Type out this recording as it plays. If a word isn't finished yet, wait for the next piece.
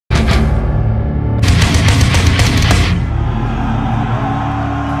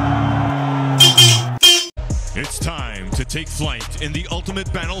time to take flight in the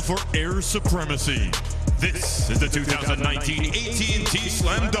ultimate battle for air supremacy. This is the 2019 AT&T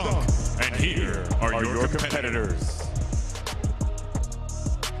Slam Dunk, and here are your competitors.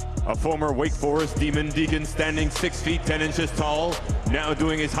 A former Wake Forest Demon Deacon standing 6 feet 10 inches tall, now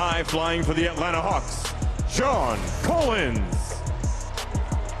doing his high flying for the Atlanta Hawks, Sean Collins.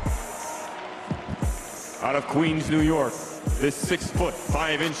 Out of Queens, New York, this 6',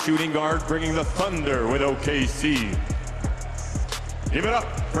 5-inch shooting guard bringing the thunder with OKC. Give it up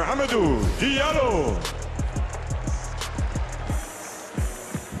for Hamidou Diallo.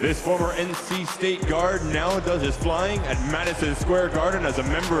 This former NC State guard now does his flying at Madison Square Garden as a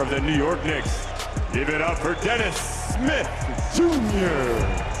member of the New York Knicks. Give it up for Dennis Smith Jr.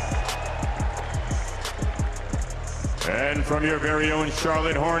 And from your very own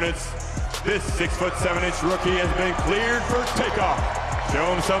Charlotte Hornets, this 6', 7-inch rookie has been cleared for takeoff. Show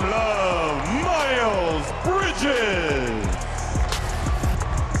him some love, Miles Bridges.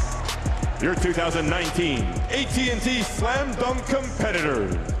 Your 2019 AT&T Slam Dunk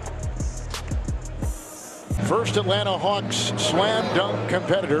competitors. First Atlanta Hawks Slam Dunk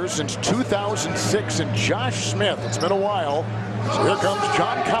competitor since 2006, and Josh Smith. It's been a while. So here comes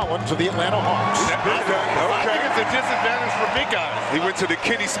John Collins of the Atlanta Hawks. I think it's a disadvantage for big guys. He went to the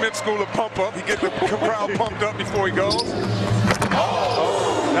Kenny Smith School of Pump Up. He gets the crowd pumped up before he goes.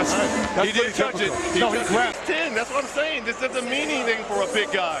 That's he didn't touch it. No, he grabbed 10. That's what I'm saying. This doesn't mean anything for a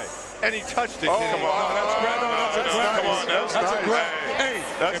big guy. And he touched it. Oh, come on. That's a grab. Hey,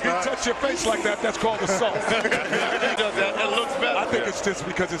 if you touch your face like that, that's called assault. He does that. It looks better. I think it's just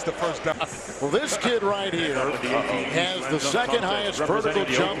because it's the first down. Well, this kid right here has the second highest vertical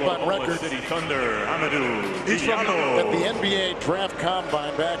jump on record. Thunder, Hamidou He's from Diallo. at the NBA Draft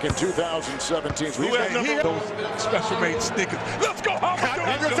Combine back in 2017. So Who has those special made sneakers? Let's go,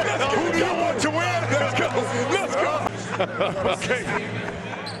 Hamidou! Who do you want to win? Let's go! Let's go! Okay.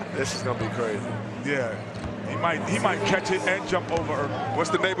 This is going to be crazy. Yeah. He might catch it and jump over. What's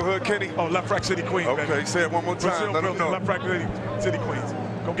the neighborhood, Kenny? Oh, Left Rack City, Queens. Okay, baby. say it one more time. Let him know. Left Rack City, Queens.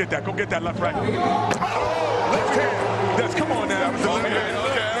 Go get that. Go get that Left Rack. Oh, left hand. That's, come on now.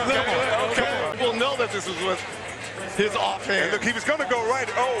 Okay. We'll know that this was his offhand. And look, he was going to go right.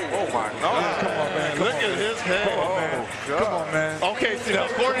 Oh my God. Come on, man. Look at his hand. Come on, man. Okay, see, now,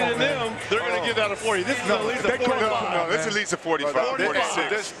 according to them, they're going to give that a 40. This is at least a 45. No, this is at least a 45.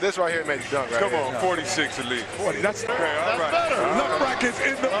 46. This right here makes dunk, right? Come on, 46 at least. 40. That's better. Left Rack is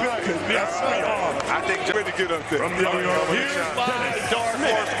in the building. Yes, we are. I think you're ready to get up there. Here's my dark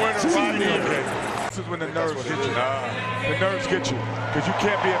horse winner right here. This is when the nerves get you. The nerves get you because you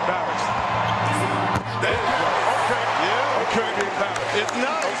can't be embarrassed. Okay, it's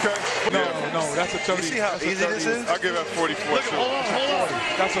not. Okay. No, that's a 30. You see how easy this is? I'll give that 44. Look, hold on.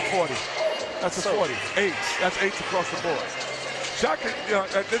 That's a 40. That's a 40. Eights. That's eights across the board. Shaq,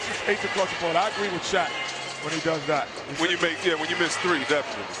 this is eights across the board. I agree with Shaq when he does that. When you miss three,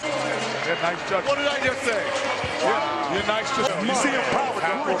 definitely. Yeah, nice judgment. What did I just say? Yeah, you're nice to You see him power.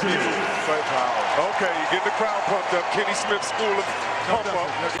 Okay, you get the crowd pumped up. Kenny Smith School of Pump Up.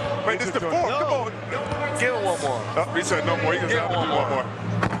 Wait, this is the fourth. Come on. Give him one more. He said no more. He can have one more.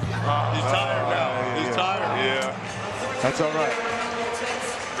 He's tired now. He's tired. Yeah. That's all right.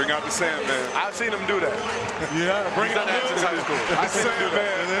 Bring out the Sandman. I've seen him do that. Yeah, bring out that since high school. The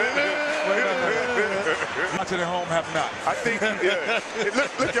Sandman. Watching at home have not. I think, yeah.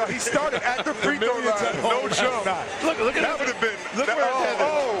 Look, y'all, he started at the free throw line. No jump. Look at that. Would have been. Look where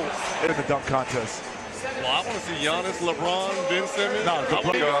in the dunk contest. Well, I want to see Giannis, LeBron, Ben Simmons. No,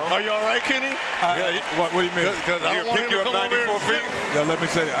 are you all right, Kenny? What do you mean? Because I want him to come over 94 feet. Yeah, let me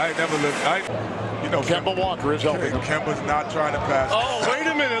say, I ain't never lived. Kemba Walker is helping. Kemba's not trying to pass. Oh, wait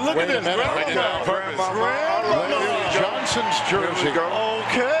a minute. Look at this. Johnson's jersey.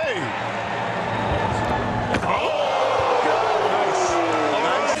 Okay.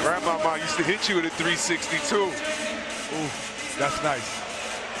 Nice. Grandmama used to hit you at a 362. Ooh, that's nice.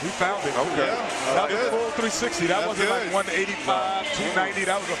 We found it. Okay. That was a full 360. That wasn't like 185, 290.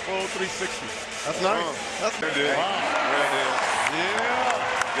 That was a full 360. That's nice. That's good. Yeah.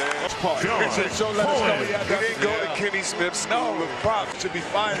 So let us know he didn't go to Kenny Smith School. No, Bob should be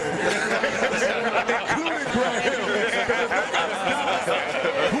fired. Including Grant Hill.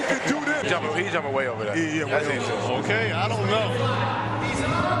 Who can do this? He's jumping way over there. Yeah, that's easy. Okay, I don't know.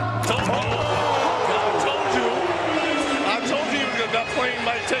 I told you that plane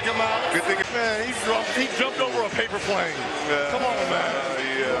might take him out. Good thing. Man, he jumped over a paper plane. Come on, man.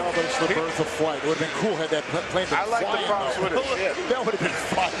 Well, that's the birth of flight. It would have been cool had that plane been I like the props with it. That would have been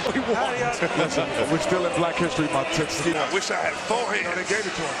fun. Listen, we're still in Black History Month. I wish I had four hands. They gave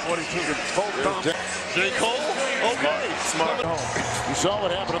it to him. 42. Both thumbs. J. Cole? Okay. Smart. You saw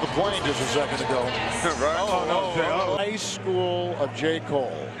what happened to the plane just a second ago. Right? Oh, no. High school of J.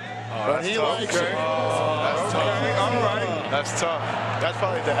 Cole. But he tough. likes it. That's tough. All right. That's tough. That's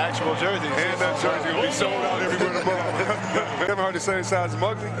probably the actual jersey. And that jersey will be sold out everywhere in the world. Haven't heard the same size as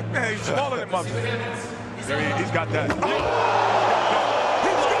Muggsy? Man, he's smaller than Muggsy. He's got that. Oh,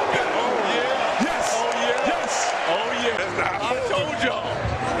 yeah. Yes. Oh, yeah. Yes. Oh, yeah. I told y'all.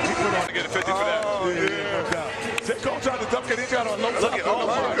 He put on I get a 50 for that. Oh, yeah. J. Cole tried to dunk it. He got on low top. Look at, oh,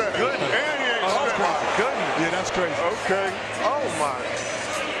 my goodness. And he ain't Oh, straight. goodness. Yeah, that's crazy. Okay. Oh, my.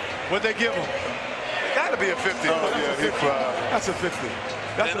 What'd they give him? Gotta be a 50. Oh, yeah, That's a 50.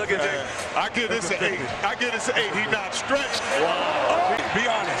 That's Hey, look at Jay. I give this an 8. I give this an 8. He not stretched. Wow. Be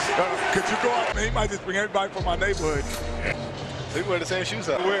honest. Could you go out? He might just bring everybody from my neighborhood. They wear the same shoes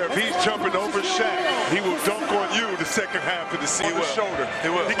out. Where if he's jumping over Shaq, he will dunk on you the second half of the season. On the shoulder. He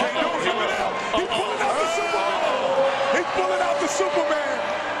will. He can't do it. He's pulling out the Superman. He's pulling out the Superman.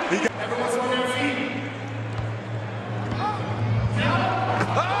 He got everyone's on their feet.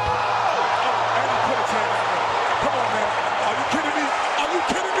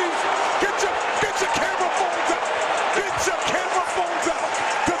 Get your camera phones out. Get your camera phones out.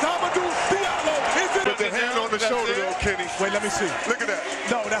 Because Hamidou Diallo is in. Put the hand on the shoulder, though, Kenny. Wait, let me see. Look at that.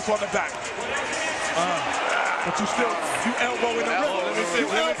 No, that's on the back. But you still, you elbow in the rim. Let me see. You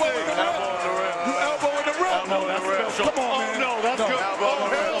elbow in the rim. You elbow in the rim. Elbow in the rim. Come on, man. Oh, no, that's good. Oh,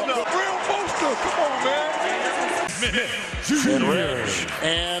 hell no. Real Booster. Come on, man. And Rich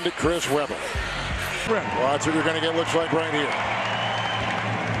and Chris Webber. Well, that's what you're going to get looks like right here.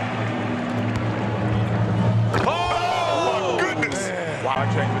 Oh, my goodness. Wow, I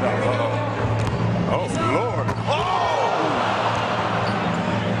changed it up. Oh, Lord.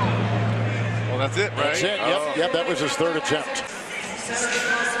 Well, that's it, right? That's it. Yep, that was his third attempt.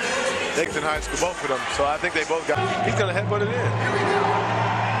 Knicks in high school, both of them. So I think they both got. He's going to headbutt it in.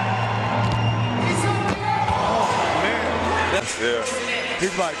 Yeah.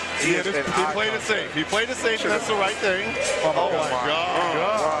 He's like, He played it safe. He played it safe, and that's the right thing. Oh, my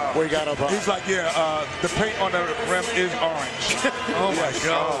God. We got up. he's like, yeah, the paint on the rim is orange. Oh, my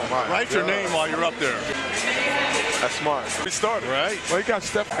God. Oh, my Write your name while you're up there. That's smart. We started. Right? Well, he got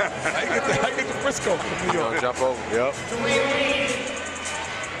stepped. I get the Frisco from New York. Jump over. Yep.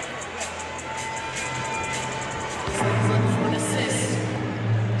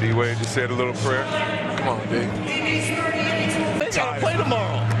 D-Wade just said a little prayer. Come on, D. They got to play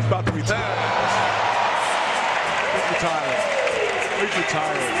tomorrow. He's about to retire. He's retired. He's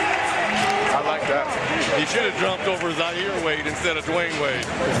retired. I like that. He should have jumped over Zaire Wade instead of Dwayne Wade.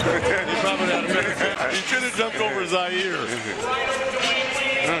 He probably had a better. He should have jumped over Zaire.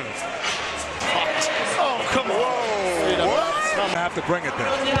 Oh, come on. I'm gonna have to bring it there.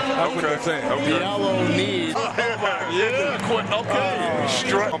 That's what they're saying. Diallo needs. Yeah, quit. Okay.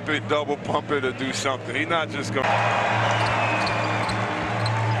 Strut, pump it, double pump it, or do something. He's not just going.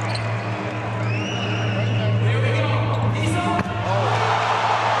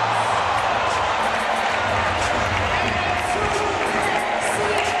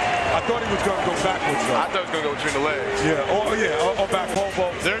 I thought he was going to go backwards, though. I thought he was going to go between the legs. Yeah, or back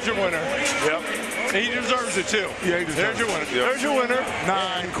pole. There's your winner. Yep. He deserves it, too. Yeah, he deserves There's your winner. Yep. There's your winner.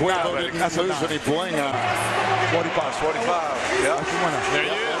 9. Quavo didn't That's a lose 9. any bling on it. 45. 45. Yeah. That's your winner. There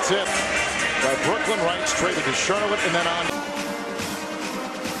you go. That's it. Brooklyn Rights traded to Charlotte and then on.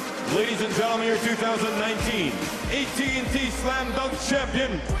 Ladies and gentlemen, your 2019 AT&T Slam Dunk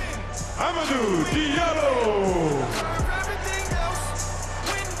Champion, Hamidou Diallo.